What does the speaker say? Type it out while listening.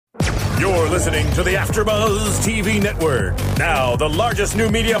You're listening to the AfterBuzz TV Network, now the largest new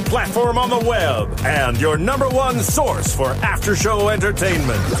media platform on the web, and your number one source for after-show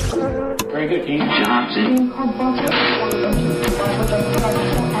entertainment. Very good, Keith Johnson.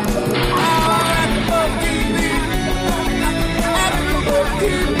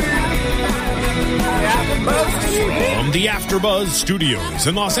 From the AfterBuzz Studios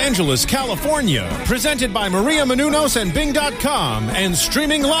in Los Angeles, California, presented by Maria Menounos and Bing.com, and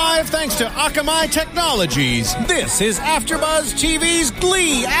streaming live thanks to Akamai Technologies, this is AfterBuzz TV's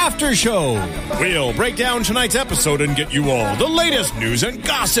Glee After Show. We'll break down tonight's episode and get you all the latest news and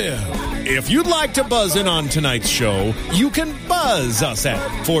gossip. If you'd like to buzz in on tonight's show, you can buzz us at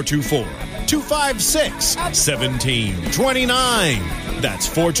 424-256-1729. That's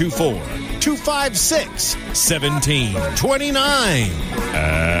 424-256-1729.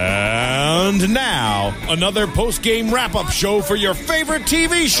 And now, another post-game wrap-up show for your favorite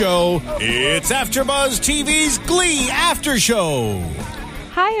TV show. It's AfterBuzz TV's Glee After Show.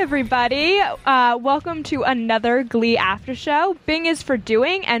 Hi, everybody. Welcome to another Glee After Show. Bing is for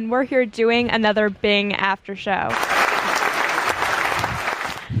doing, and we're here doing another Bing After Show.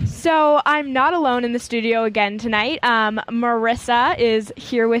 So I'm not alone in the studio again tonight. Marissa is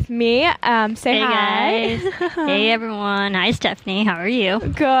here with me. Say hey hi. Guys. Hey everyone. Hi Stephanie. How are you?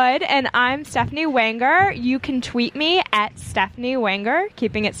 Good. And I'm Stephanie Wenger. You can tweet me at Stephanie Wenger,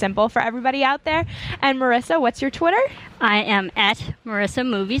 keeping it simple for everybody out there. And Marissa, what's your Twitter? I am at Marissa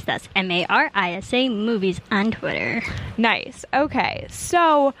Movies. That's Marisa Movies on Twitter. Nice. Okay.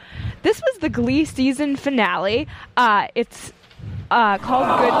 So this was the Glee season finale. It's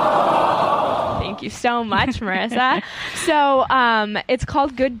called Good... Thank you so much, Marissa. So, it's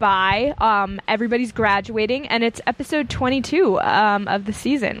called Goodbye. Everybody's graduating, and it's episode 22 of the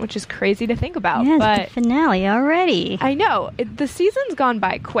season, which is crazy to think about. Yes, but the finale already. I know. The season's gone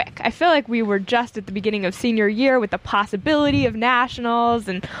by quick. I feel like we were just at the beginning of senior year with the possibility of nationals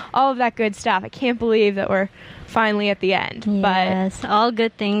and all of that good stuff. I can't believe that we're finally at the end. Yes, all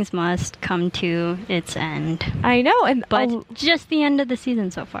good things must come to its end. I know, but just the end of the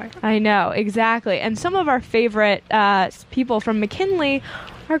season so far. I know, exactly. And some of our favorite people from McKinley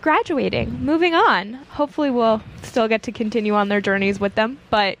are graduating, moving on. Hopefully we'll still get to continue on their journeys with them,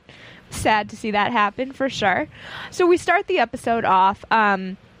 but sad to see that happen for sure. So we start the episode off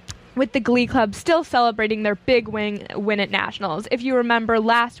with the Glee Club still celebrating their big win at Nationals. If you remember,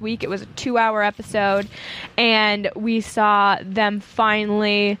 last week it was a 2-hour episode, and we saw them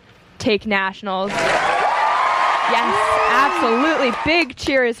finally take Nationals. Yes, absolutely. Big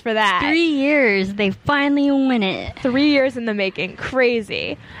cheers for that. 3 years. They finally win it. 3 years in the making.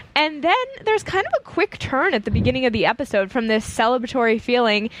 Crazy. And then there's kind of a quick turn at the beginning of the episode from this celebratory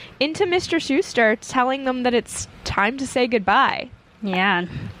feeling into Mr. Schuster telling them that it's time to say goodbye. Yeah.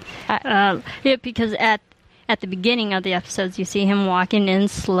 Because at the beginning of the episodes, you see him walking in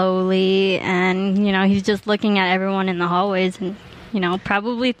slowly, and, he's just looking at everyone in the hallways and,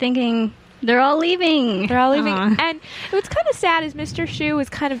 probably thinking they're all leaving. They're all leaving. And what's kind of sad is Mr. Shu is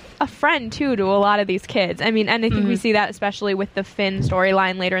kind of a friend, too, to a lot of these kids. I mean, and I think we see that especially with the Finn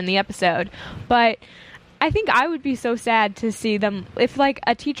storyline later in the episode. But I think I would be so sad to see them. If,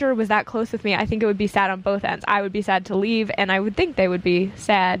 a teacher was that close with me, I think it would be sad on both ends. I would be sad to leave, and I would think they would be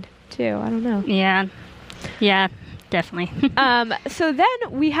sad, too. I don't know. Yeah, definitely. So then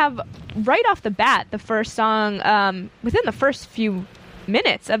we have, right off the bat, the first song, within the first few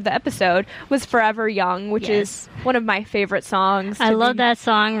minutes of the episode, was Forever Young, which is one of my favorite songs. I love that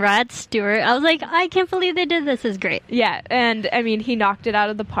song. Rod Stewart. I was like, I can't believe they did this. It's great. Yeah, and I mean, he knocked it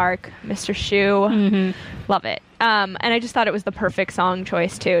out of the park. Mr. Shu. Love it. And I just thought it was the perfect song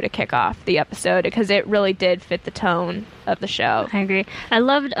choice, too, to kick off the episode, because it really did fit the tone of the show. I agree. I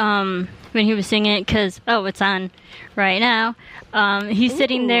loved when he was singing it, because, it's on right now. He's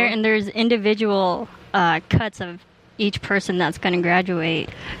sitting there, and there's individual cuts of each person that's going to graduate.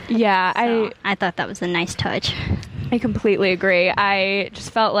 Yeah, so I thought that was a nice touch. I completely agree. I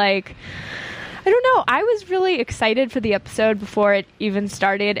just felt like, I don't know, I was really excited for the episode before it even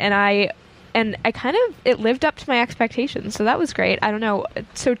started, and I kind of, it lived up to my expectations, so that was great. I don't know,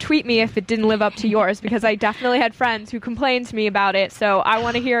 so tweet me if it didn't live up to yours, because I definitely had friends who complained to me about it, so I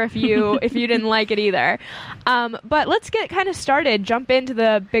want to hear if you didn't like it either. But let's get kind of started, jump into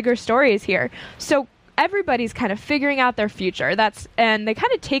the bigger stories here. So everybody's kind of figuring out their future. And they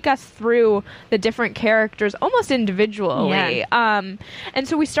kind of take us through the different characters almost individually. Yeah. And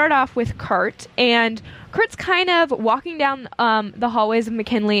so we start off with Kurt, and Kurt's kind of walking down the hallways of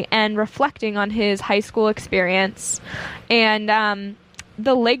McKinley and reflecting on his high school experience. And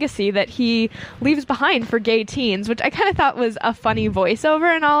the legacy that he leaves behind for gay teens, which I kind of thought was a funny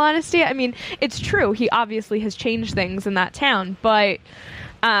voiceover, in all honesty. I mean, it's true. He obviously has changed things in that town, but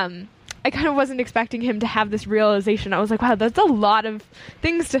I kind of wasn't expecting him to have this realization. I was like, wow, that's a lot of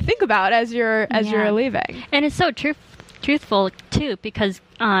things to think about as you're leaving. And it's so truthful too, because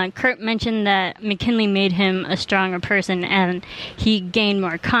Kurt mentioned that McKinley made him a stronger person, and he gained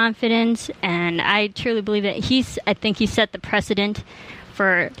more confidence. And I truly believe that I think he set the precedent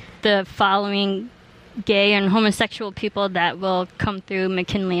for the following gay and homosexual people that will come through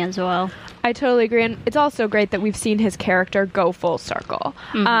McKinley as well. I totally agree, and it's also great that we've seen his character go full circle.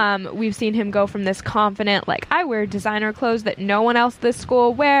 We've seen him go from this confident, like, I wear designer clothes that no one else at this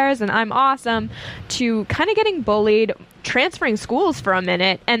school wears, and I'm awesome, to kind of getting bullied, transferring schools for a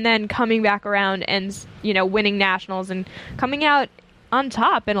minute, and then coming back around and, winning nationals and coming out on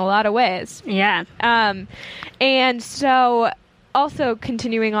top in a lot of ways. Yeah. And so, also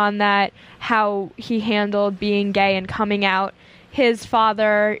continuing on that, how he handled being gay and coming out. His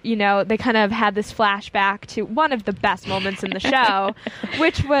father, they kind of had this flashback to one of the best moments in the show,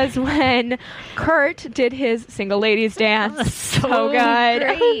 which was when Kurt did his single ladies dance. So good.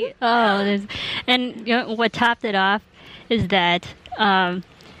 Great. And what topped it off is that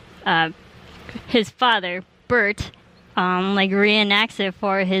his father, Bert, reenacts it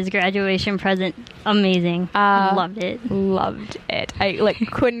for his graduation present. Amazing. Loved it. I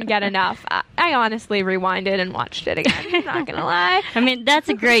couldn't get enough. I honestly rewinded and watched it again. I'm not gonna lie. I mean, that's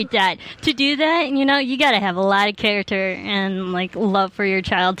a great dad. To do that, you gotta have a lot of character and love for your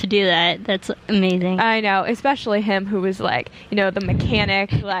child to do that. That's amazing. I know, especially him, who was the mechanic,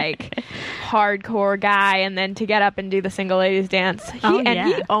 hardcore guy, and then to get up and do the single ladies dance.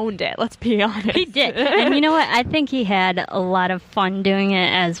 He owned it. Let's be honest. He did. And you know what? I think he had a lot of fun doing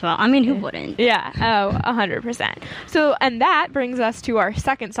it as well. I mean, who wouldn't? Yeah. Oh, 100%. So, and that brings us to our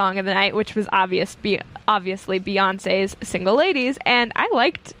second song of the night, which was obviously Beyonce's Single Ladies, and I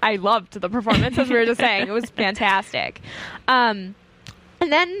loved the performance, as we were just saying. It was fantastic. And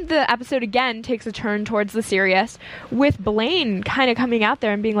then the episode again takes a turn towards the serious, with Blaine kind of coming out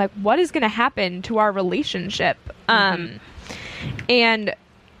there and being like, what is going to happen to our relationship? And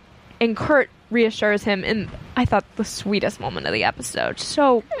Kurt reassures him, and I thought the sweetest moment of the episode.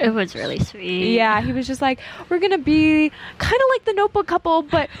 So it was really sweet. Yeah, he was just like, we're gonna be kind of like the Notebook couple,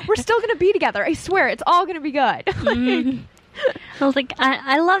 but we're still gonna be together. I swear, it's all gonna be good. I was like,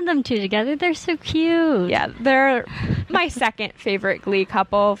 I love them two together. They're so cute. Yeah, they're my second favorite Glee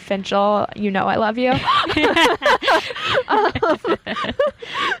couple. Finchel, I love you.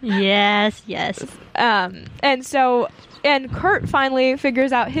 Yes. And Kurt finally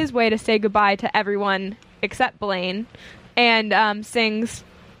figures out his way to say goodbye to everyone except Blaine, and sings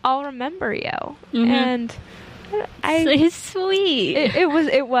 "I'll Remember You." And it's sweet.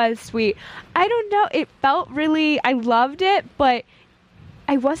 It was sweet. I don't know. It felt I loved it, but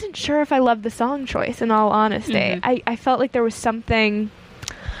I wasn't sure if I loved the song choice, in all honesty. I felt like there was something.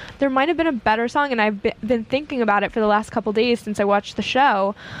 There might have been a better song, and I've been thinking about it for the last couple days since I watched the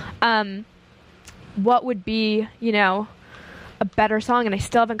show. What would be, a better song, and I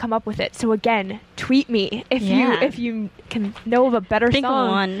still haven't come up with it. So again, tweet me if you can know of a better Think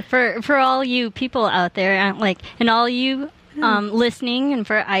song. Think of one for all you people out there, and all you listening, and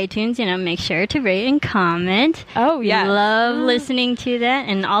for iTunes, make sure to rate and comment. Oh yeah, love listening to that,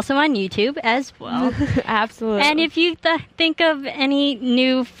 and also on YouTube as well. Absolutely. And if you think of any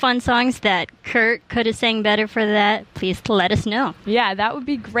new fun songs that Kurt could have sang better for that, please let us know. Yeah, that would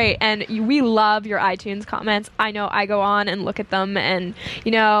be great. And we love your iTunes comments. I know I go on and look at them, and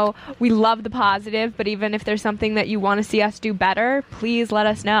we love the positive, but even if there's something that you want to see us do better, please let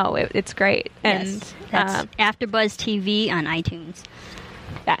us know. It's great. And that's AfterBuzz TV on iTunes.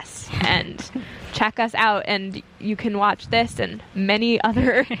 Yes, and check us out, and you can watch this and many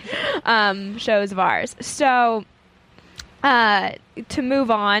other shows of ours. So to move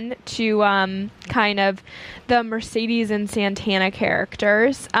on to kind of the Mercedes and Santana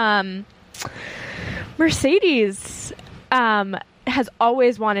characters, Mercedes has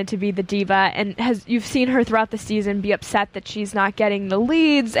always wanted to be the diva, and you've seen her throughout the season be upset that she's not getting the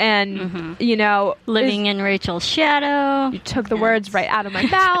leads, and living in Rachel's shadow. You took the words right out of my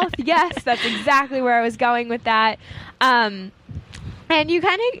mouth. Yes, that's exactly where I was going with that. And you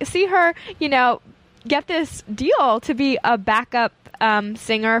kind of see her, get this deal to be a backup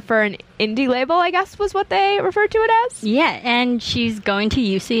singer for an indie label, I guess was what they referred to it as. Yeah, and she's going to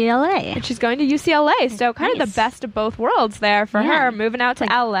UCLA. So kind of the best of both worlds there for her, moving out to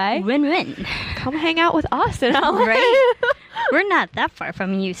LA. Win-win. Come hang out with us in LA. Right? We're not that far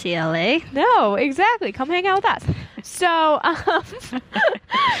from UCLA. No, exactly. Come hang out with us. So,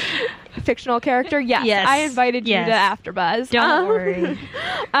 fictional character, yes. I invited you to AfterBuzz. Don't worry.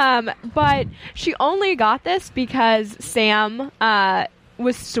 But she only got this because Sam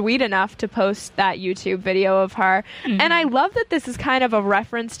was sweet enough to post that YouTube video of her. And I love that this is kind of a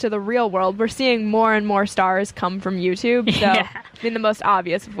reference to the real world. We're seeing more and more stars come from YouTube. So, I mean, the most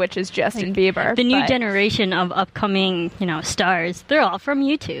obvious of which is Justin Bieber. The new generation of upcoming, stars, they're all from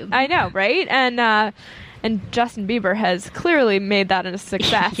YouTube. I know, right? And Justin Bieber has clearly made that a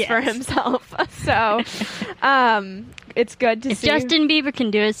success for himself. So, it's good to see. If Justin Bieber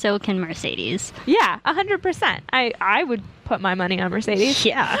can do it, so can Mercedes. Yeah, 100%. I would put my money on Mercedes.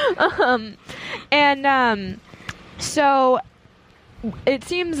 Yeah. So it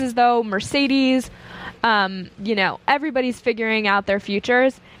seems as though Mercedes, everybody's figuring out their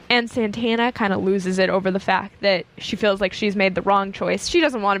futures, and Santana kind of loses it over the fact that she feels like she's made the wrong choice. She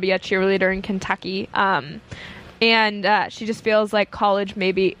doesn't want to be a cheerleader in Kentucky, and she just feels like college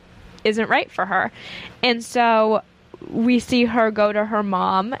maybe isn't right for her. And so we see her go to her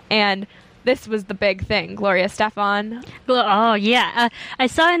mom, and this was the big thing. Gloria Estefan. Oh, yeah. I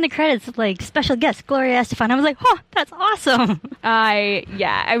saw in the credits, like, special guest, Gloria Estefan. I was like, oh, that's awesome. I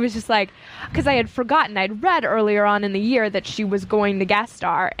was just like, because I had forgotten. I'd read earlier on in the year that she was going to guest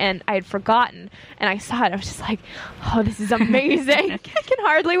star, and I had forgotten. And I saw it. I was just like, oh, this is amazing. I can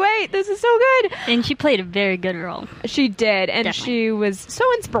hardly wait. This is so good. And she played a very good role. She did. And Definitely. She was so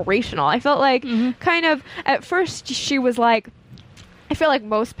inspirational. I felt like kind of, at first, she was like, I feel like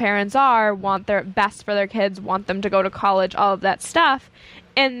most parents want their best for their kids, want them to go to college, all of that stuff.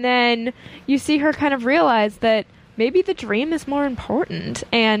 And then you see her kind of realize that maybe the dream is more important.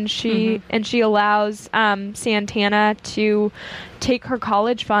 And she allows Santana to take her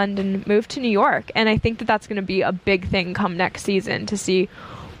college fund and move to New York. And I think that that's going to be a big thing come next season to see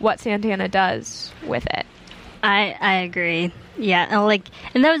what Santana does with it. I agree. Yeah.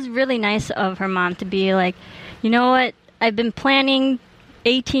 And that was really nice of her mom to be like, you know what? I've been planning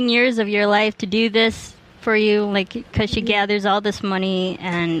 18 years of your life to do this for you, like, because she gathers all this money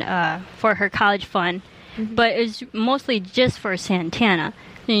and for her college fund, but it's mostly just for Santana.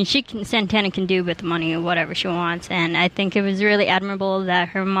 I mean, Santana can do with the money whatever she wants, and I think it was really admirable that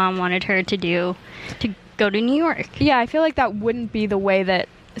her mom wanted her to go to New York. Yeah, I feel like that wouldn't be the way that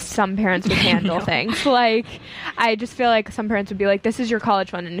some parents would handle things. Like, I just feel like some parents would be like, this is your college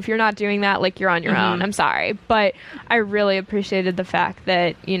fund, and if you're not doing that, like, you're on your own. I'm sorry. But I really appreciated the fact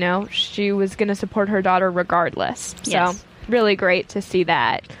that, she was going to support her daughter regardless. So, really great to see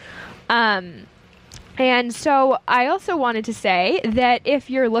that. And so I also wanted to say that if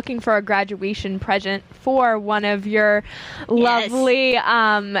you're looking for a graduation present for one of your lovely,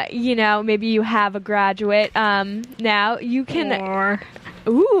 maybe you have a graduate now, you can...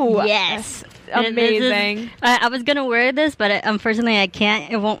 Ooh. Yes. Amazing. I was going to wear this, but unfortunately I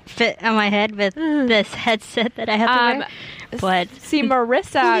can't. It won't fit on my head with this headset that I have to wear. But see,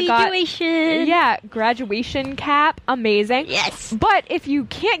 Marissa graduation. Graduation cap. Amazing. Yes. But if you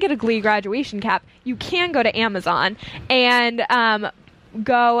can't get a Glee graduation cap, you can go to Amazon and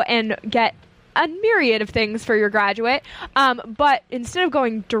go and get a myriad of things for your graduate, but instead of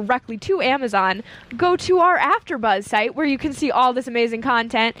going directly to Amazon, go to our AfterBuzz site where you can see all this amazing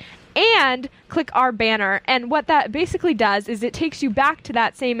content and click our banner. And what that basically does is it takes you back to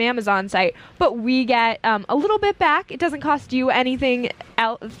that same Amazon site, but we get a little bit back. It doesn't cost you anything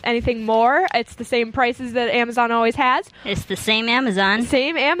more. It's the same prices that Amazon always has. It's the same Amazon.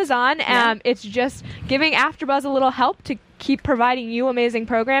 Yeah. It's just giving AfterBuzz a little help to keep providing you amazing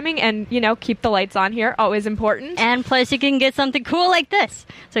programming and, keep the lights on here. Always important. And plus you can get something cool like this.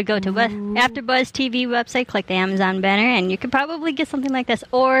 So go to AfterBuzz TV website, click the Amazon banner, and you could probably get something like this.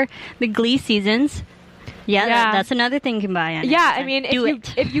 Or the Glee seasons. Yeah. That's another thing you can buy on Amazon. I mean,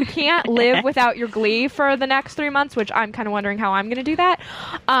 if you can't live without your Glee for the next 3 months, which I'm kind of wondering how I'm going to do that,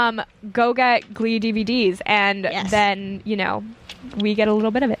 go get Glee DVDs. And then, we get a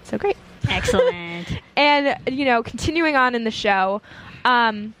little bit of it. So great. Excellent. And, continuing on in the show,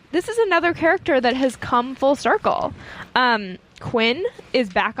 this is another character that has come full circle. Quinn is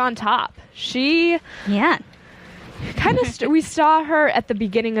back on top. She... Yeah. Kind of... we saw her at the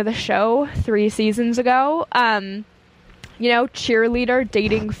beginning of the show 3 seasons ago. Cheerleader,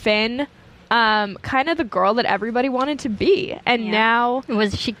 dating Finn. Kind of the girl that everybody wanted to be. And now...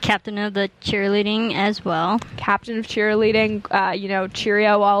 Was she captain of the cheerleading as well? Captain of cheerleading,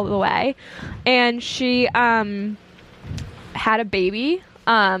 Cheerio all the way. And she had a baby,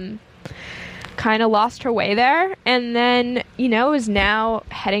 kind of lost her way there, and then, is now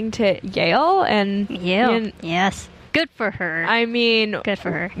heading to Yale. And Yale, yes. Good for her. I mean, Good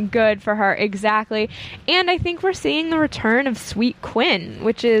for her. Good for her, exactly. And I think we're seeing the return of Sweet Quinn,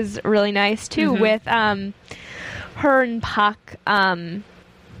 which is really nice too, with her and Puck.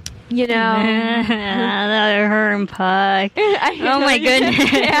 You know, her and Puck. Oh my goodness!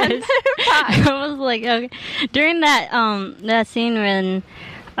 I was like, okay. During that scene when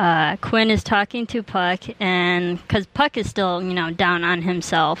Quinn is talking to Puck, and because Puck is still down on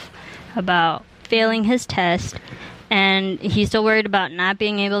himself about failing his test, and he's still worried about not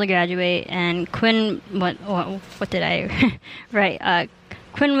being able to graduate. And Quinn, what did I write?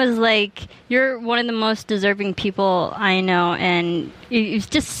 Quinn was like, "You're one of the most deserving people I know," and it was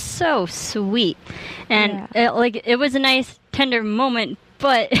just so sweet, and it was a nice, tender moment.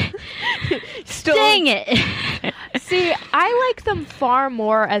 But still, dang it! See, I like them far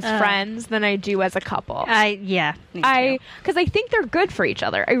more as friends than I do as a couple. Me too. Because I think they're good for each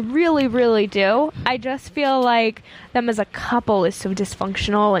other. I really, really do. I just feel like them as a couple is so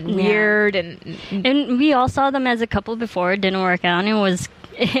dysfunctional and weird, and we all saw them as a couple before. It didn't work out, and it was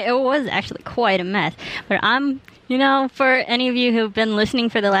actually quite a mess. But for any of you who've been listening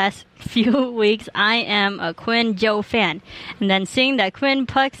for the last few weeks, I am a Quinn Joe fan. And then seeing that Quinn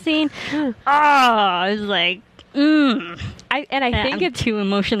Puck scene, I was like, I think I'm it's too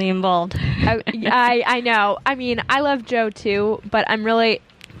emotionally involved. I know. I mean, I love Joe too, but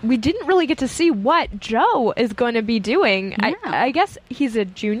we didn't really get to see what Joe is going to be doing. Yeah. I guess he's a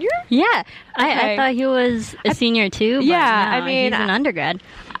junior? Yeah. Okay. I thought he was a senior too. But Yeah, no, I mean, he's an undergrad.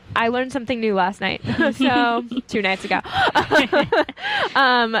 I learned something new last night. So 2 nights ago.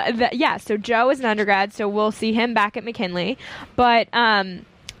 So Joe is an undergrad, so we'll see him back at McKinley. But I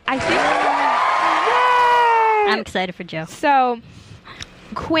think I'm excited for Joe. So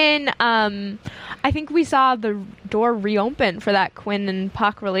Quinn, I think we saw the door reopen for that Quinn and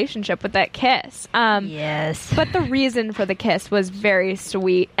Puck relationship with that kiss. Yes. But the reason for the kiss was very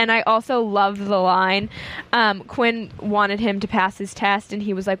sweet. And I also loved the line. Quinn wanted him to pass his test, and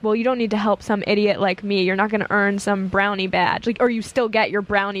he was like, well, you don't need to help some idiot like me. You're not going to earn some brownie badge. Or you still get your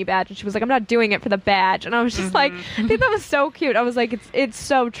brownie badge. And she was like, I'm not doing it for the badge. And I was just like, I think that was so cute. I was like, it's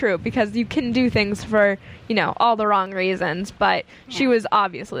so true, because you can do things for, all the wrong reasons. But she was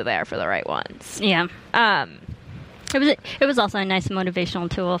obviously there for the right ones. Yeah. It was also a nice motivational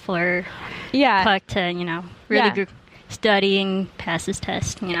tool for Puck to, really studying, pass his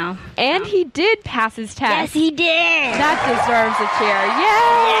test, And he did pass his test. Yes, he did. That deserves a cheer.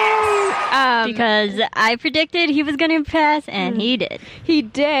 Yes! Because I predicted he was going to pass, and he did. He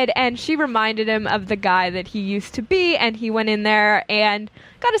did, and she reminded him of the guy that he used to be, and he went in there and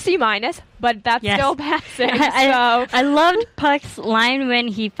got a C-, but that's still passing. I loved Puck's line when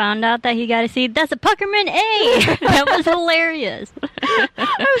he found out that he got a C. That's a Puckerman A. That was hilarious. I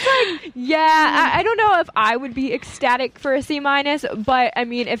was like, I don't know if I would be ecstatic for a C-, but I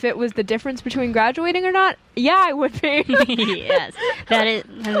mean, if it was the difference between graduating or not, I would be. Yes,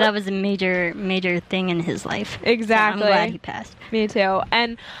 that was a major thing in his life. Exactly. So I'm glad he passed. Me too.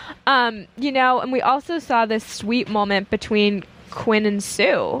 And and we also saw this sweet moment between Quinn and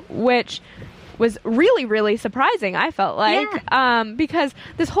Sue, which was really, really surprising, I felt like. Because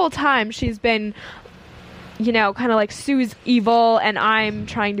this whole time she's been, kind of like, Sue's evil and I'm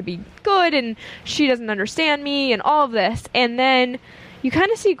trying to be good and she doesn't understand me and all of this. And then you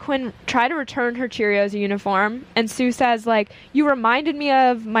kind of see Quinn try to return her Cheerios uniform, and Sue says, like, you reminded me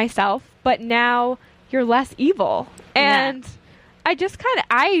of myself, but now you're less evil. And I just kind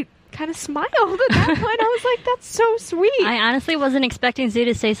of smiled at that point. I was like, that's so sweet. I honestly wasn't expecting Sue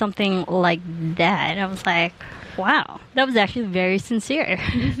to say something like that. I was like, wow, that was actually very sincere.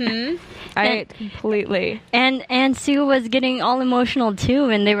 I completely. And Sue was getting all emotional too,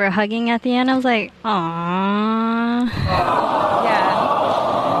 and they were hugging at the end. I was like, aww. Yeah.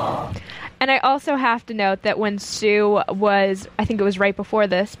 And I also have to note that when Sue was, I think it was right before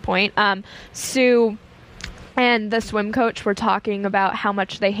this point, Sue and the swim coach were talking about how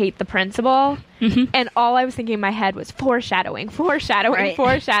much they hate the principal. And all I was thinking in my head was foreshadowing for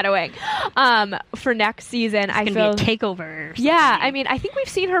next season. It's gonna be a takeover. Yeah, I mean, I think we've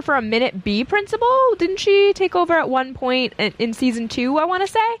seen her for a Minute B principal. Didn't she take over at one point in season 2, I want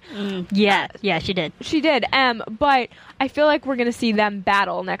to say? Yeah, she did. She did. But I feel like we're going to see them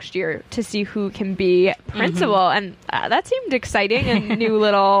battle next year to see who can be principal. And that seemed exciting, and new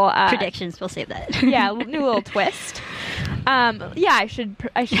little... predictions, we'll save that. New little twist. I should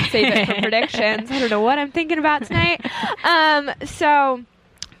save it for predictions. I don't know what I'm thinking about tonight. So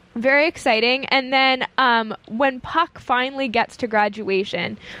very exciting. And then when Puck finally gets to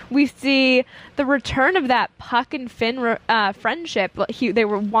graduation, we see the return of that Puck and Finn friendship. They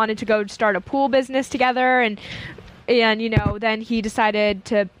wanted to go start a pool business together, and And, then he decided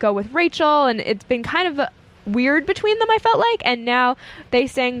to go with Rachel, and it's been kind of weird between them, I felt like. And now they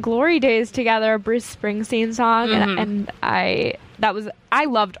sang Glory Days together, a Bruce Springsteen song, and I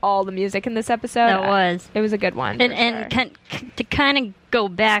loved all the music in this episode. It was a good one. And to kind of go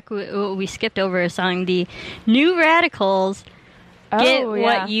back, we skipped over a song, the New Radicals. Get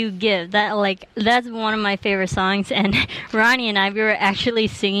What You Give. That's one of my favorite songs, and Ronnie and we were actually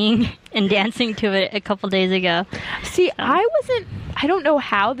singing and dancing to it a couple days ago. See, I don't know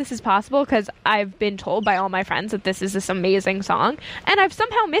how this is possible, because I've been told by all my friends that this is this amazing song, and I've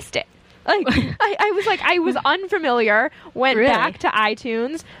somehow missed it. I was unfamiliar, went back to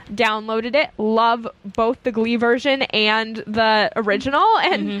iTunes, downloaded it, love both the Glee version and the original,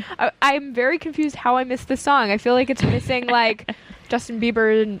 and I'm very confused how I missed this song. I feel like it's missing, Justin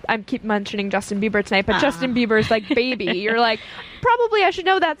Bieber, and I keep mentioning Justin Bieber tonight, but Justin Bieber's Baby. You're like, probably I should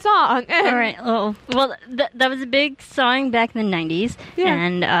know that song. All right. Well, that was a big song back in the 90s. Yeah.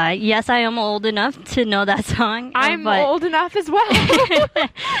 And yes, I am old enough to know that song. I'm old enough as well.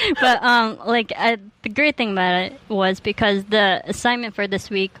 But the great thing about it was because the assignment for this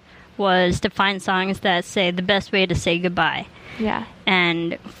week was to find songs that say the best way to say goodbye. Yeah.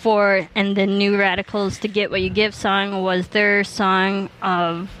 And the New Radicals, To Get What You Give song was their song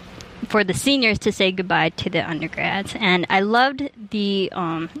for the seniors to say goodbye to the undergrads. And I loved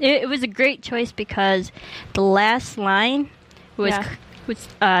it was a great choice because the last line was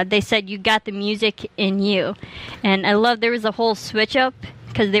they said, "You got the music in you." And I loved there was a whole switch up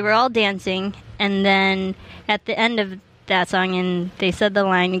because they were all dancing, and then at the end of that song, and they said the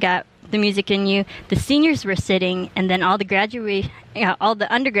line, "You got the music in you," the seniors were sitting, and then all the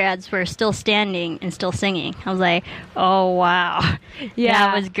undergrads were still standing and still singing. I was like, oh wow.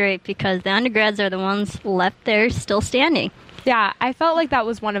 That was great, because the undergrads are the ones left there still standing. Yeah, I felt like that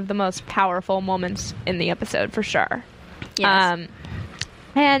was one of the most powerful moments in the episode, for sure. Yes.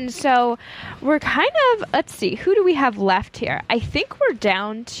 And so we're kind of, let's see, who do we have left here? I think we're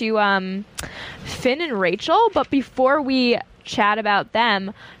down to Finn and Rachel, but before we chat about them,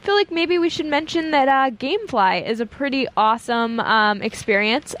 I feel like maybe we should mention that Gamefly is a pretty awesome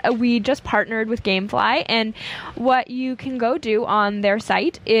experience. We just partnered with Gamefly, and what you can go do on their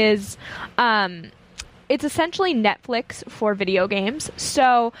site is it's essentially Netflix for video games.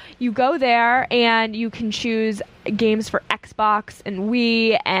 So you go there and you can choose games for Xbox and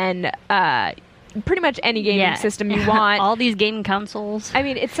Wii and pretty much any gaming system you want. All these game consoles. I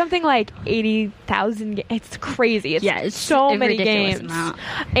mean, it's something like 80,000. It's crazy. It's so many games. Amount.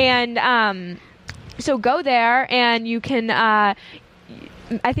 And so go there and you can.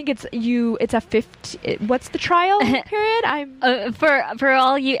 I think it's a 50. What's the trial period? For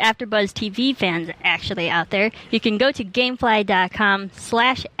all you AfterBuzz TV fans actually out there, you can go to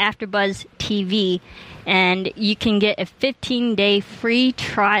gamefly.com/AfterBuzzTV, and you can get a 15-day free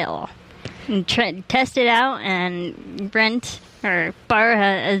trial. And test it out and rent or borrow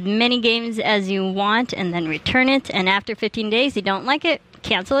as many games as you want, and then return it. And after 15 days, you don't like it,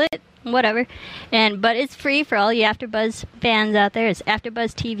 cancel it, whatever. But it's free for all you AfterBuzz fans out there. It's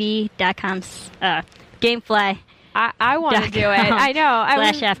AfterBuzzTV.com, Gamefly. I want to do it. I know.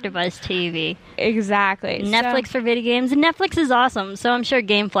 /AfterBuzz TV. Exactly. Netflix for video games. And Netflix is awesome, so I'm sure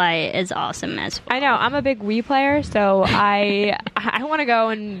Gamefly is awesome as well. I know. I'm a big Wii player, so I want to go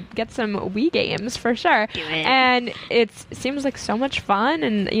and get some Wii games for sure. Do it. And it seems like so much fun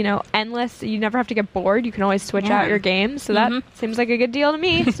and, endless. You never have to get bored. You can always switch out your games, so that seems like a good deal to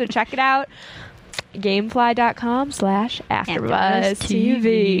me. So check it out.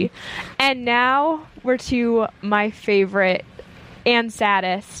 Gamefly.com/AfterBuzzTV. And now we're to my favorite and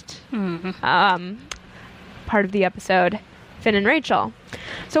saddest part of the episode, Finn and Rachel.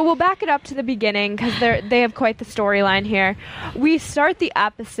 So we'll back it up to the beginning because they have quite the storyline here. We start the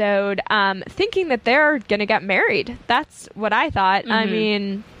episode thinking that they're going to get married. That's what I thought. I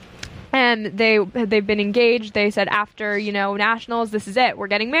mean... And they've been engaged. They said after, nationals, this is it. We're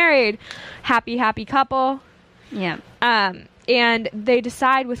getting married. Happy, happy couple. Yeah. And they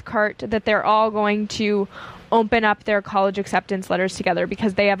decide with Kurt that they're all going to open up their college acceptance letters together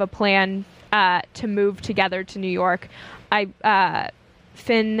because they have a plan to move together to New York.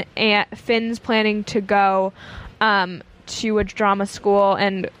 Finn's planning to go to a drama school,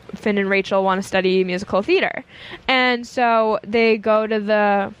 and Finn and Rachel want to study musical theater. And so they go to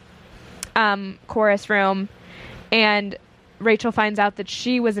the chorus room, and Rachel finds out that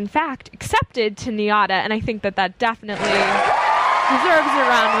she was in fact accepted to NYADA, and I think that definitely deserves a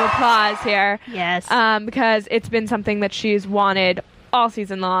round of applause here. Yes. Because it's been something that she's wanted all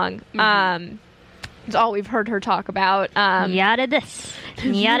season long. It's all we've heard her talk about. Yada this,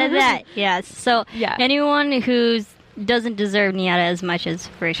 yada that. Yes. So Yeah. anyone who doesn't deserve Nyada as much as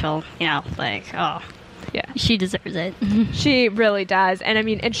Rachel, Yeah. she deserves it. She really does. And I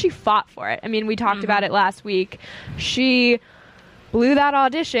mean, and she fought for it. I mean, we talked about it last week. She blew that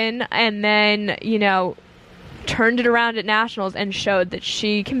audition and then, turned it around at Nationals and showed that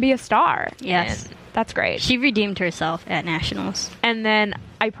she can be a star. Yes. And that's great. She redeemed herself at Nationals. And then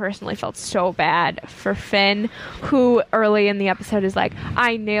I personally felt so bad for Finn, who early in the episode is like,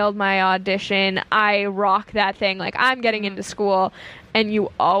 I nailed my audition. I rock that thing. Like, I'm getting into school. And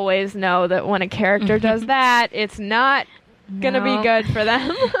you always know that when a character does that, it's not going to be good for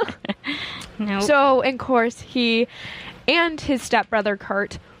them. Nope. So, of course, he and his stepbrother,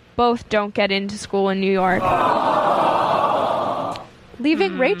 Kurt, both don't get into school in New York,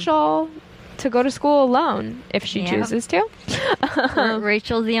 leaving Rachel to go to school alone if she chooses to.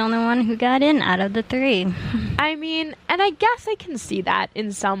 Rachel's the only one who got in out of the three. I mean, and I guess I can see that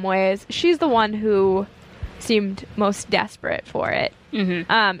in some ways. She's the one who seemed most desperate for it.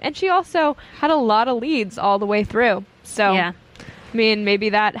 And she also had a lot of leads all the way through. So, Yeah. I mean,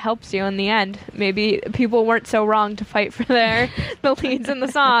 maybe that helps you in the end. Maybe people weren't so wrong to fight for the leads in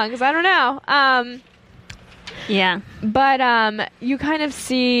the songs. I don't know. Yeah. But you kind of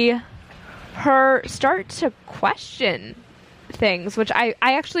see her start to question things, which I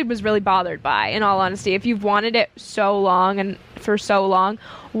actually was really bothered by, in all honesty. If you've wanted it so long and for so long,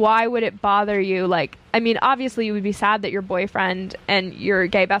 why would it bother you? Like, I mean, obviously you would be sad that your boyfriend and your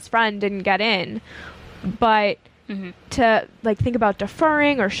gay best friend didn't get in, but to like think about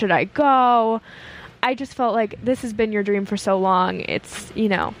deferring or should I go, I just felt like this has been your dream for so long. It's,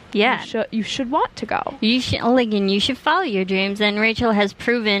 Yeah. you should want to go. You should follow your dreams. And Rachel has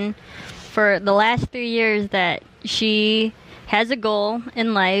proven for the last 3 years that she has a goal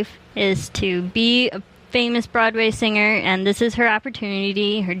in life, is to be a famous Broadway singer, and this is her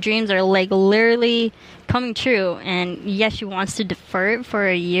opportunity. Her dreams are like literally coming true, and yes, she wants to defer it for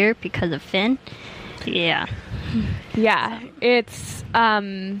a year because of Finn. Yeah. Yeah, it's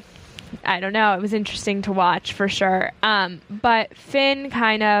I don't know, it was interesting to watch for sure. But Finn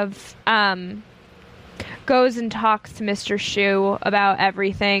kind of goes and talks to Mr. Shu about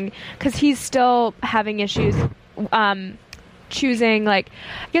everything, because he's still having issues choosing, like,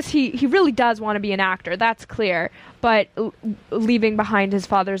 I guess he really does want to be an actor, that's clear, but leaving behind his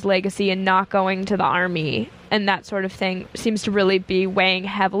father's legacy and not going to the army and that sort of thing seems to really be weighing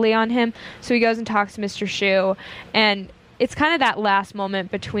heavily on him. So he goes and talks to Mr. Shu, and it's kind of that last moment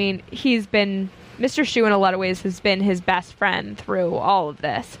between, Mr. Shu in a lot of ways has been his best friend through all of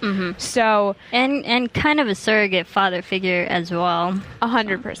this. So And kind of a surrogate father figure as well.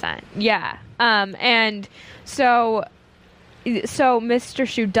 100%. Yeah. And so Mr.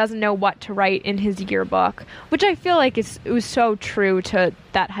 Shu doesn't know what to write in his yearbook, which I feel like it was so true to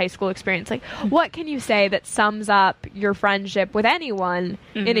that high school experience. Like, what can you say that sums up your friendship with anyone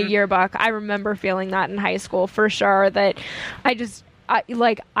in a yearbook? I remember feeling that in high school for sure, that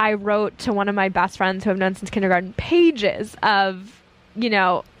I wrote to one of my best friends who I've known since kindergarten pages of,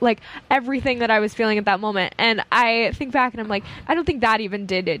 like everything that I was feeling at that moment. And I think back and I'm like, I don't think that even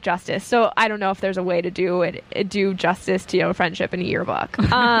did it justice. So I don't know if there's a way to do justice to, a friendship in a yearbook.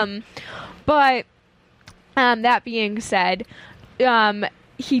 But that being said,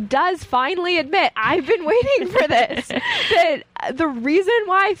 he does finally admit, I've been waiting for this, that the reason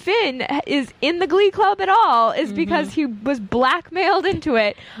why Finn is in the Glee Club at all is because he was blackmailed into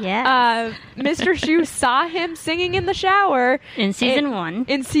it. Yes. Mr. Shu saw him singing in the shower. In season one.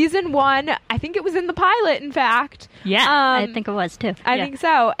 In season one. I think it was in the pilot, in fact. Yeah, I think it was too. I think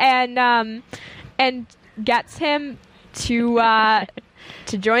so. And gets him to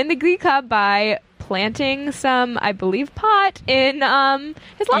join the Glee Club by planting some, I believe, pot in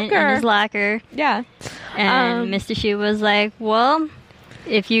his locker. In his locker. Yeah. And Mr. Shu was like, well,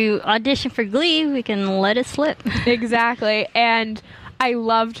 if you audition for Glee, we can let it slip. Exactly. And I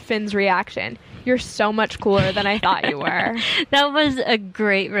loved Finn's reaction. You're so much cooler than I thought you were. That was a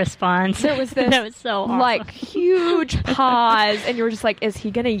great response. There was this, that was so awesome. like, huge pause, and you were just like, is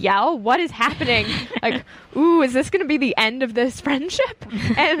he going to yell? What is happening? Like, ooh, is this going to be the end of this friendship?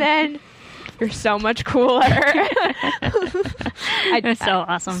 And then, you're so much cooler. It's so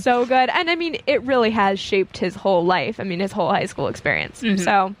awesome. So good. And I mean, it really has shaped his whole life. I mean, his whole high school experience.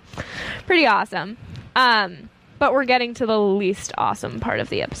 So, pretty awesome. But we're getting to the least awesome part of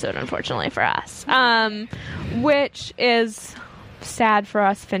the episode, unfortunately, for us. Which is sad for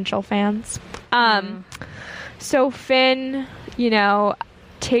us Finchel fans. So Finn,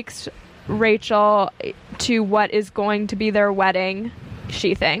 takes Rachel to what is going to be their wedding,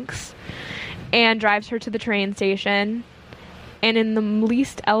 she thinks. and drives her to the train station. And in the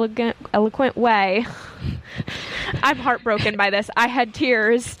least eloquent way, I'm heartbroken by this. I had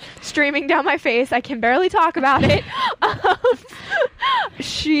tears streaming down my face. I can barely talk about it.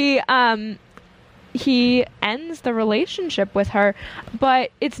 He ends the relationship with her,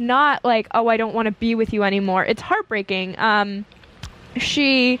 but it's not like, oh, I don't want to be with you anymore. It's heartbreaking.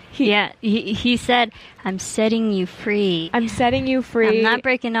 He said, I'm setting you free. I'm setting you free. I'm not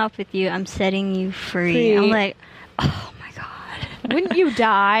breaking up with you. I'm setting you free. I'm like, oh my God. Wouldn't you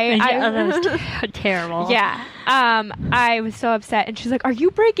die? That was terrible. Yeah. I was so upset. And she's like, are you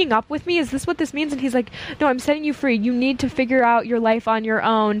breaking up with me? Is this what this means? And he's like, no, I'm setting you free. You need to figure out your life on your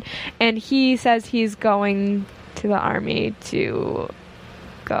own. And he says he's going to the army to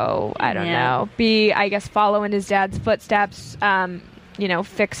go, I don't know, I guess, follow in his dad's footsteps,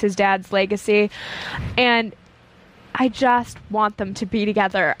 fix his dad's legacy. And I just want them to be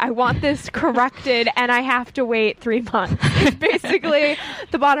together. I want this corrected, and I have to wait 3 months. It's basically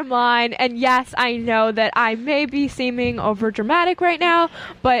the bottom line. And yes, I know that I may be seeming over dramatic right now,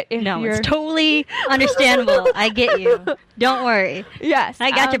 but it's totally understandable. I get you. Don't worry. Yes,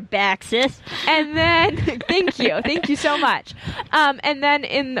 I got your back, sis. And then, thank you so much. And then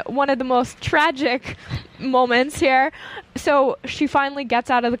in one of the most tragic moments here, so she finally gets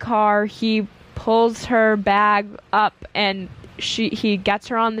out of the car. He pulls her bag up, and he gets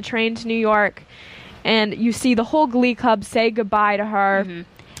her on the train to New York, and you see the whole Glee Club say goodbye to her. Mm-hmm.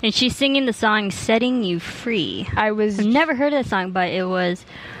 And she's singing the song "Setting You Free." I've never heard of the song, but it was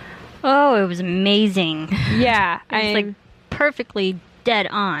amazing. Yeah, it was like perfectly dead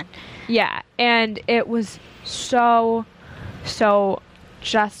on. Yeah, and it was so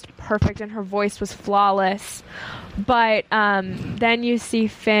just perfect, and her voice was flawless. But then you see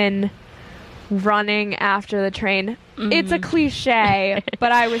Finn running after the train. Mm-hmm. It's a cliche,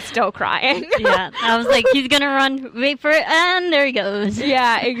 but I was still crying. Yeah, I was like, he's gonna run, wait for it, and there he goes.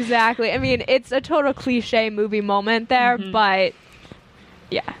 Yeah, exactly. I mean, it's a total cliche movie moment there, but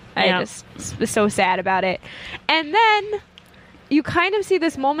yeah, I just was so sad about it. And then you kind of see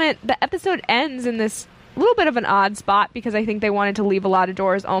this moment, the episode ends in this little bit of an odd spot, because I think they wanted to leave a lot of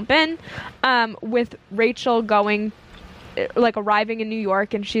doors open, with Rachel arriving in New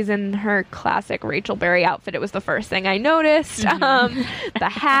York, and she's in her classic Rachel Berry outfit. It was the first thing I noticed. The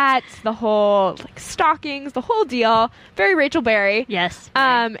hats, the whole stockings, the whole deal. Very Rachel Berry. Yes.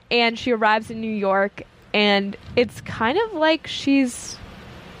 And she arrives in New York, and it's kind of like she's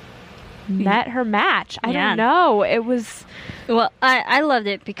met her match. I don't know. It was... Well, I loved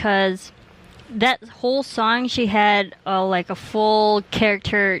it because that whole song, she had a full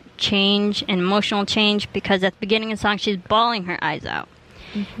character change and emotional change, because at the beginning of the song she's bawling her eyes out.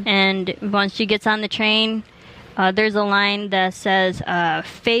 And once she gets on the train, there's a line that says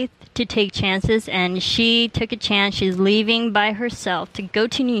faith to take chances, and she took a chance. She's leaving by herself to go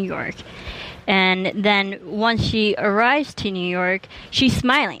to New York, and then once she arrives to New York, she's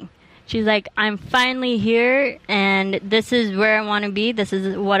smiling. She's like, I'm finally here, and this is where I want to be. This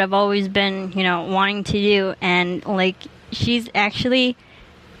is what I've always been, wanting to do. And, she's actually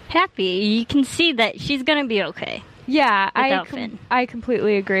happy. You can see that she's going to be okay. Yeah, I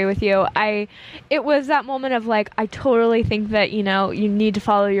completely agree with you. It was that moment of I totally think that, you need to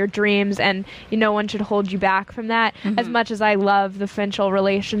follow your dreams, and no one should hold you back from that. As much as I love the Finchel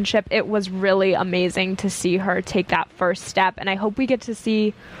relationship, it was really amazing to see her take that first step, and I hope we get to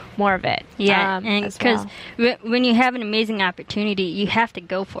see more of it. Yeah, and because when you have an amazing opportunity, you have to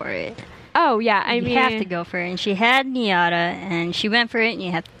go for it. Oh yeah, I mean, you have to go for it. And she had NYADA, and she went for it,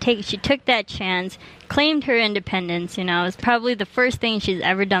 and she took that chance, claimed her independence. It was probably the first thing she's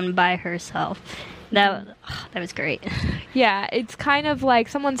ever done by herself. That was great. Yeah, it's kind of like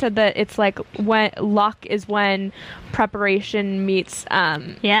someone said that it's like when luck is when preparation meets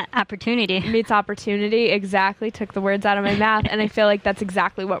opportunity. Meets opportunity. Exactly. Took the words out of my mouth, and I feel like that's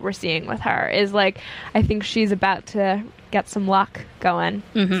exactly what we're seeing with her. Is I think she's about to get some luck going.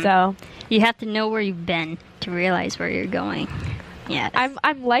 So you have to know where you've been to realize where you're going. Yeah,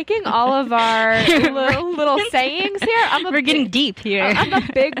 I'm liking all of our little sayings here. We're getting deep here. I'm a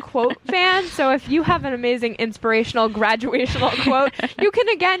big quote fan, so if you have an amazing inspirational graduational quote, you can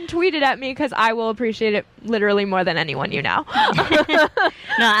again tweet it at me, because I will appreciate it literally more than anyone you know.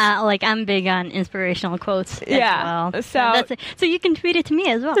 No, I'm big on inspirational quotes as well. So you can tweet it to me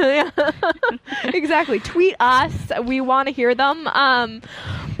as well. Yeah. Exactly. Tweet us. We want to hear them.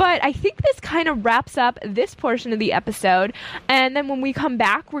 But I think this kind of wraps up this portion of the episode. And then when we come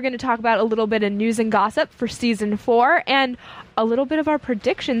back, we're going to talk about a little bit of news and gossip for season 4 and a little bit of our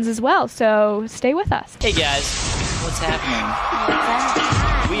predictions as well. So stay with us. Hey guys, what's happening?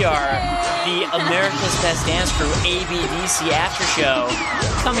 We are the America's Best Dance Crew ABDC After Show,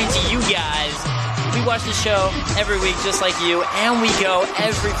 coming to you guys. We watch the show every week just like you, and we go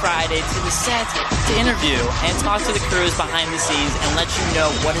every Friday to the set to interview and talk to the crews behind the scenes and let you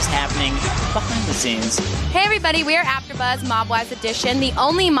know what is happening behind the scenes. Hey everybody, we are AfterBuzz Mob Wives Edition, the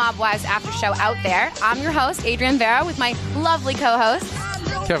only Mob Wives after show out there. I'm your host, Adrienne Vera, with my lovely co-hosts,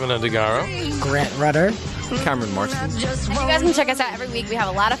 Kevin Undergaro, Grant Rudder, Cameron Martin. and you guys can check us out every week. We have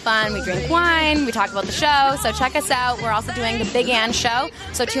a lot of fun. We drink wine. We talk about the show. So check us out. We're also doing the Big Ann Show.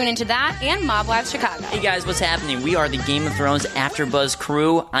 So tune into that and Mob Wives Chicago. Hey guys, what's happening? We are the Game of Thrones AfterBuzz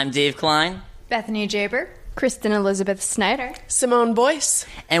crew. I'm Dave Klein. Bethany Jaber, Kristen Elizabeth Snyder, Simone Boyce,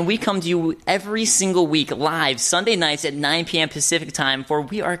 And we come to you every single week live Sunday nights at 9 p.m. Pacific time for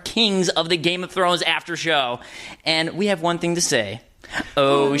We Are Kings of the Game of Thrones After Show. And we have one thing to say.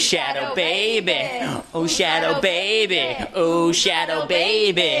 Oh, Shadow Baby. Oh, Shadow Baby. Oh, Shadow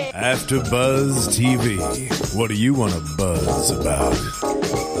Baby. AfterBuzz TV. What do you want to buzz about?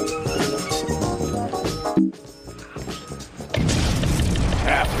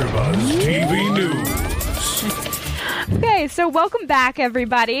 AfterBuzz TV News. Okay, so welcome back,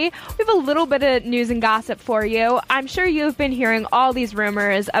 everybody. We have a little bit of news and gossip for you. I'm sure you've been hearing all these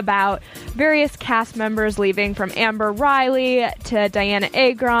rumors about various cast members leaving, from Amber Riley to Diana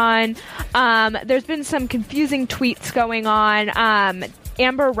Agron. There's been some confusing tweets going on.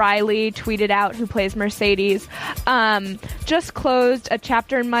 Amber Riley tweeted out, who plays Mercedes, just closed a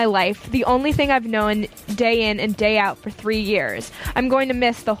chapter in my life, the only thing I've known day in and day out for 3 years. I'm going to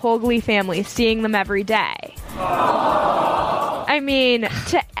miss the whole Glee family, seeing them every day. I mean,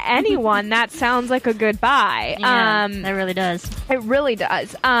 to anyone, that sounds like a goodbye. Yeah, that really does. It really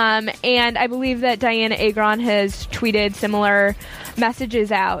does. And I believe that Diana Agron has tweeted similar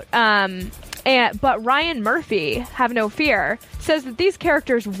messages out. But Ryan Murphy, have no fear, says that these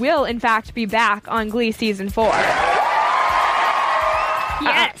characters will, in fact, be back on Glee Season 4.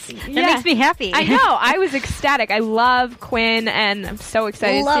 Yes, that makes me happy. I know. I was ecstatic. I love Quinn, and I'm so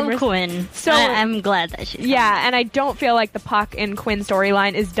excited to see Quinn. So I'm glad that she's yeah, and I don't feel like the Puck and Quinn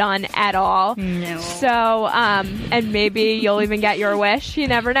storyline is done at all. No. So, and maybe you'll even get your wish. You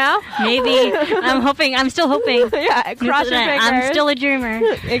never know. Maybe. I'm still hoping. Yeah, cross your fingers. I'm still a dreamer.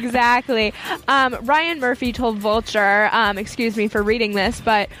 Exactly. Ryan Murphy told Vulture, excuse me for reading this,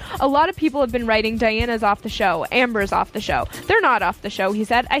 but a lot of people have been writing Diana's off the show, Amber's off the show. They're not off the show, he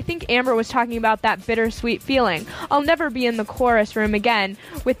said. I think Amber was talking about that bittersweet feeling. I'll never be in the chorus room again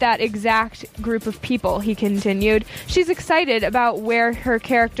with that exact group of people, he continued. She's excited about where her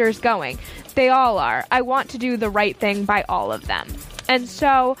character's going. They all are. I want to do the right thing by all of them. And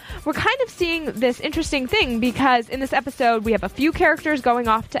so we're kind of seeing this interesting thing, because in this episode we have a few characters going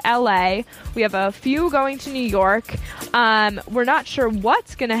off to LA. We have a few going to New York. We're not sure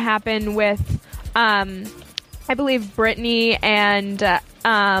what's going to happen with, I believe, Brittany, and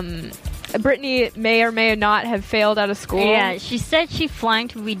Brittany may or may not have failed out of school. Yeah, she said she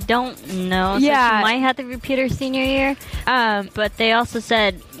flunked. We don't know. So Yeah. she might have to repeat her senior year. But they also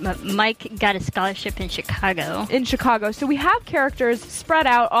said Mike got a scholarship in Chicago. So we have characters spread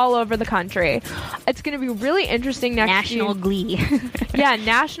out all over the country. It's going to be really interesting next National Glee. Yeah,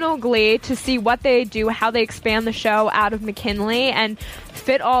 National Glee, to see what they do, how they expand the show out of McKinley and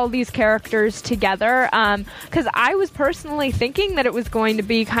fit all these characters together. Because I was personally thinking that it was going to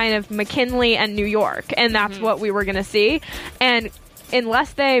be kind of McKinley and New York, and that's what we were going to see. And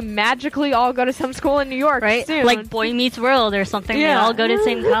unless they magically all go to some school in New York, right? Soon. Like Boy Meets World or something. Yeah. They all go to the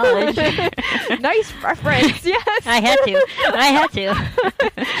same college. Nice reference. Yes, I had to.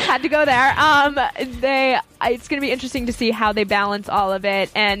 Had to go there. It's going to be interesting to see how they balance all of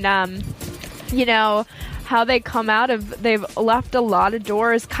it, and how they come out of. They've left a lot of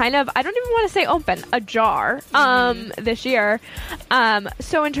doors kind of, I don't even want to say open, ajar this year.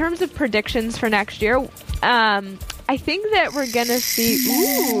 So in terms of predictions for next year, I think that we're gonna see.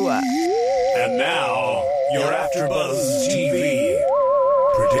 Ooh. And now, your AfterBuzz TV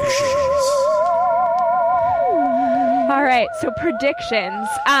predictions. All right, so predictions.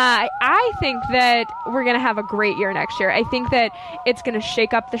 I think that we're going to have a great year next year. I think that it's going to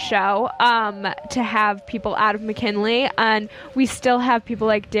shake up the show to have people out of McKinley. And we still have people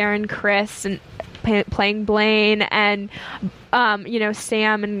like Darren Criss and playing Blaine, and,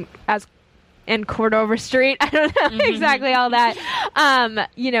 Sam and Court Overstreet. I don't know exactly all that.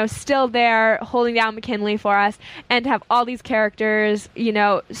 Still there holding down McKinley for us, and to have all these characters,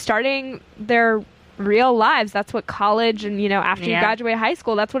 starting their real lives. That's what college and, after you graduate high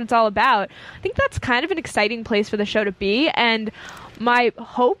school, that's what it's all about. I think that's kind of an exciting place for the show to be. And my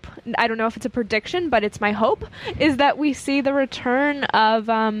hope, I don't know if it's a prediction, but it's my hope, is that we see the return of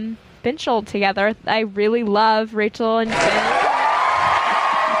Binchel together. I really love Rachel and Finn.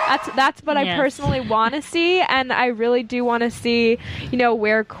 That's what I personally want to see, and I really do want to see,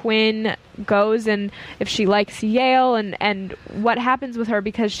 where Quinn goes and if she likes Yale and what happens with her,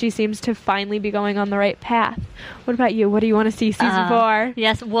 because she seems to finally be going on the right path. What about you? What do you want to see season 4?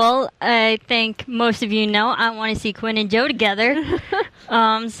 Yes, well, I think most of you know I want to see Quinn and Joe together.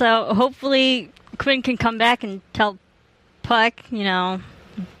 So hopefully Quinn can come back and tell Puck,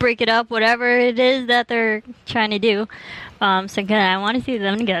 break it up, whatever it is that they're trying to do. So again, I want to see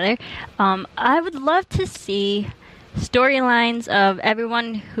them together. I would love to see storylines of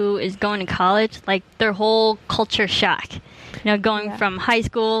everyone who is going to college, like their whole culture shock. Going from high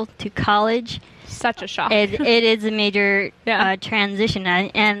school to college. Such a shock. It is a major transition,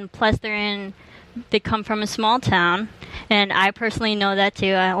 and plus they come from a small town, and I personally know that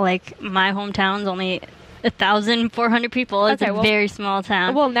too. My hometown's only 1,400 people. It's a very small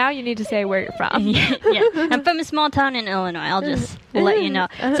town. Well, now you need to say where you're from. Yeah. I'm from a small town in Illinois. I'll just let you know.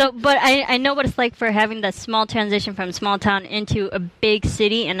 So, but I know what it's like for having that small transition from small town into a big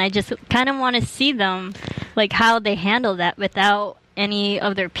city, and I just kind of want to see them, how they handle that without any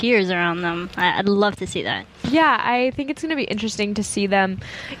of their peers around them. I'd love to see that. Yeah, I think it's going to be interesting to see them,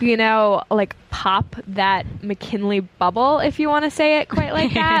 pop that McKinley bubble, if you want to say it quite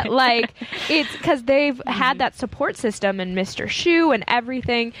like that. It's because they've had that support system and Mr. Shu and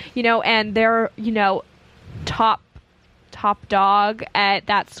everything, and they're, top dog at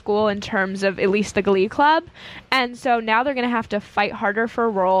that school in terms of at least the Glee Club. And so now they're going to have to fight harder for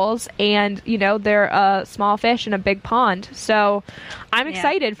roles, and, they're a small fish in a big pond. So I'm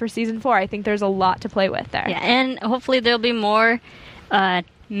excited for season 4. I think there's a lot to play with there. Yeah, and hopefully there'll be more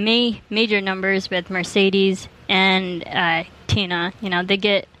major numbers with Mercedes and Tina.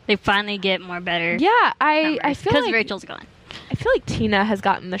 They finally get more better. Yeah, I feel because Rachel's gone. I feel like Tina has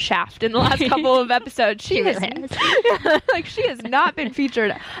gotten the shaft in the last couple of episodes. She really has. She has not been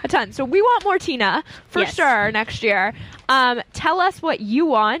featured a ton. So we want more Tina for sure next year. Tell us what you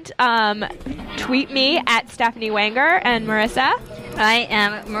want. Tweet me at Stephanie Wanger, and Marissa. I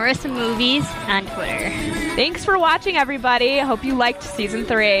am Marissa Movies on Twitter. Thanks for watching, everybody. I hope you liked season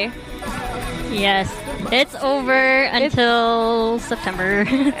 3. Yes. It's over until September.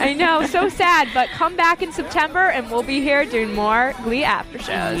 I know, so sad, but come back in September and we'll be here doing more Glee after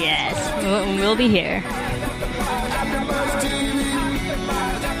shows. Yes, we'll be here.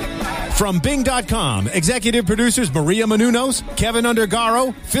 From Bing.com, executive producers Maria Menounos, Kevin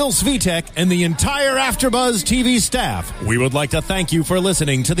Undergaro, Phil Svitek, and the entire AfterBuzz TV staff, we would like to thank you for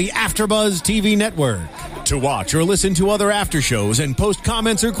listening to the AfterBuzz TV network. To watch or listen to other after shows and post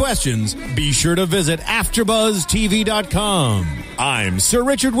comments or questions, be sure to visit AfterBuzzTV.com. I'm Sir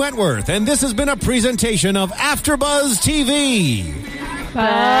Richard Wentworth, and this has been a presentation of AfterBuzz TV.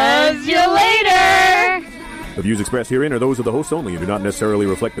 Buzz you later! The views expressed herein are those of the hosts only and do not necessarily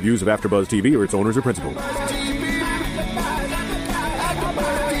reflect the views of AfterBuzz TV or its owners or principals.